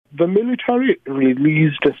the military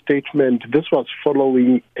released a statement. This was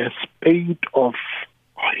following a spate of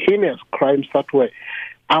heinous crimes that were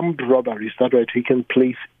armed robberies that were taking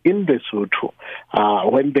place in Lesotho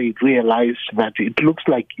when they realized that it looks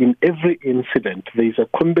like in every incident there's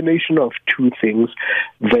a combination of two things.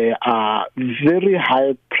 There are very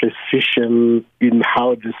high precision in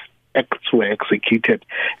how these acts were executed,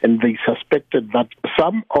 and they suspected that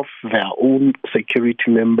some of their own security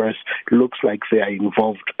members looks like they are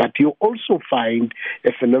involved. But you also find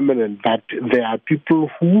a phenomenon that there are people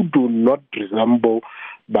who do not resemble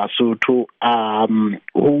Basotho,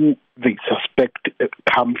 who they suspect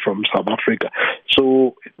come from South Africa.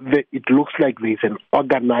 So it looks like there's an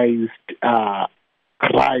organized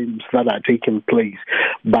crimes that are taking place.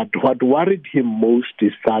 But what worried him most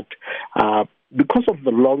is that because of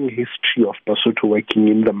the long history of Basotho working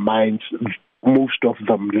in the mines, most of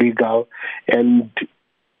them legal, and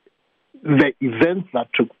the events that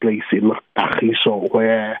took place in Kagiso,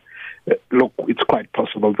 where look, it's quite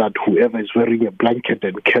possible that whoever is wearing a blanket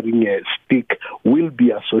and carrying a stick will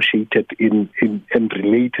be associated in and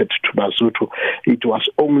related to Basotho. It was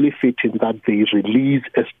only fitting that they release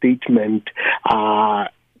a statement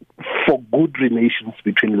for good relations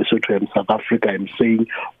between Lesotho and South Africa, and saying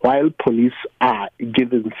while police are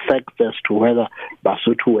given facts as to whether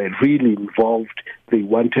Basotho were really involved, they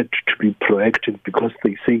wanted to be proactive because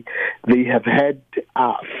they say they have had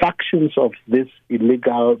factions of these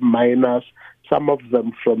illegal miners, some of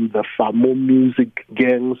them from the Famo music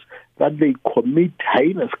gangs, that they commit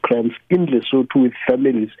heinous crimes in Lesotho with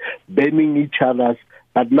families burning each other's.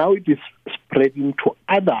 But now it is spreading to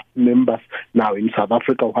other members. Now in South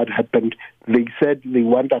Africa, what happened, they said they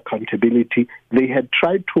want accountability. They had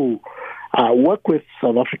tried to work with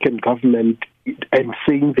South African government and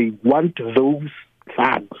saying they want those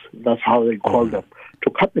thugs, that's how they call them,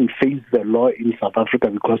 to come and face the law in South Africa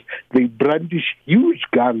because they brandish huge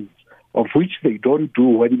guns, of which they don't do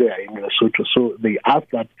when they are in Lesotho. So they ask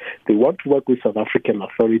that they want to work with South African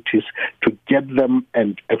authorities to get them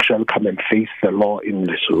and actually come and face the law in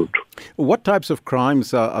Lesotho. What types of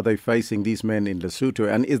crimes are they facing, these men in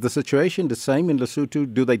Lesotho? And is the situation the same in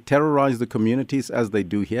Lesotho? Do they terrorize the communities as they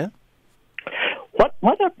do here?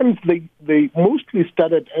 What happens, they mostly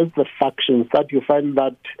started as the factions, that you find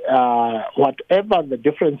that whatever the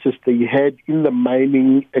differences they had in the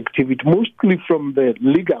mining activity, mostly from the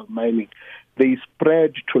legal mining, they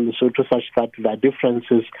spread to Lesotho such that the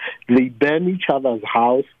differences, they burn each other's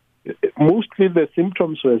house. Mostly the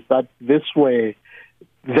symptoms was that this were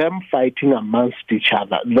them fighting amongst each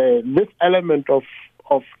other. This element of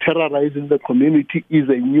terrorizing the community is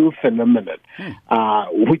a new phenomenon,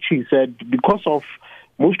 which he said because of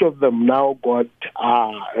most of them now got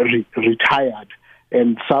retired,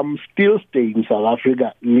 and some still stay in South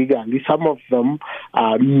Africa legally. Some of them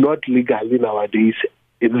are not legally nowadays.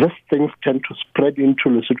 These things tend to spread into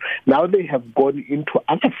Lesotho. Now they have gone into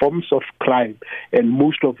other forms of crime, and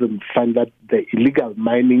most of them find that the illegal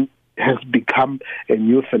mining has become a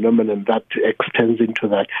new phenomenon that extends into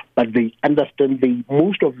that. But they understand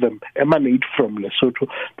most of them emanate from Lesotho.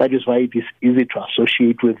 That is why it is easy to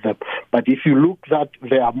associate with them. But if you look that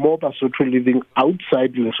there are more Basotho living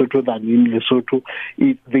outside Lesotho than in Lesotho,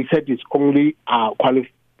 they said it's only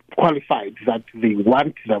qualified that they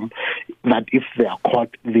want them, that if they are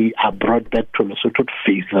caught, they are brought back to Lesotho to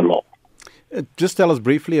face the law. Just tell us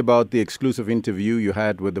briefly about the exclusive interview you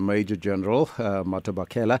had with the Major General,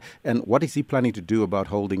 Matabakela, and what is he planning to do about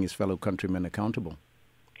holding his fellow countrymen accountable?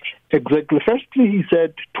 Exactly. Firstly, he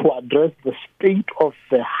said to address the state of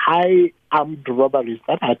the high armed robberies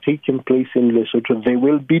that are taking place in Lesotho, they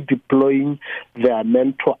will be deploying their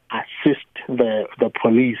men to assist the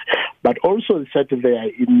police. But also he said they are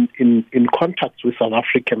in contact with South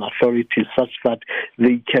African authorities such that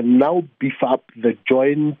they can now beef up the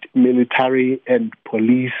joint military and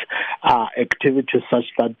police activities such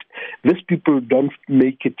that these people don't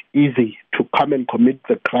make it easy to come and commit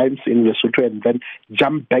the crimes in Lesotho and then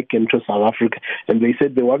jump back into South Africa. And they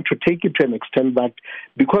said they want to take it to an extent that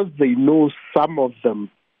because they know some of them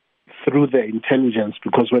through their intelligence,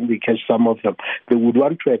 because when they catch some of them, they would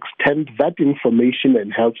want to extend that information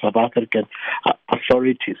and help South African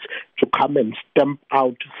authorities to come and stamp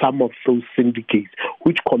out some of those syndicates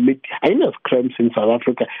which commit heinous crimes in South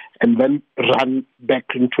Africa and then run back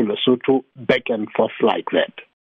into Lesotho, back and forth like that.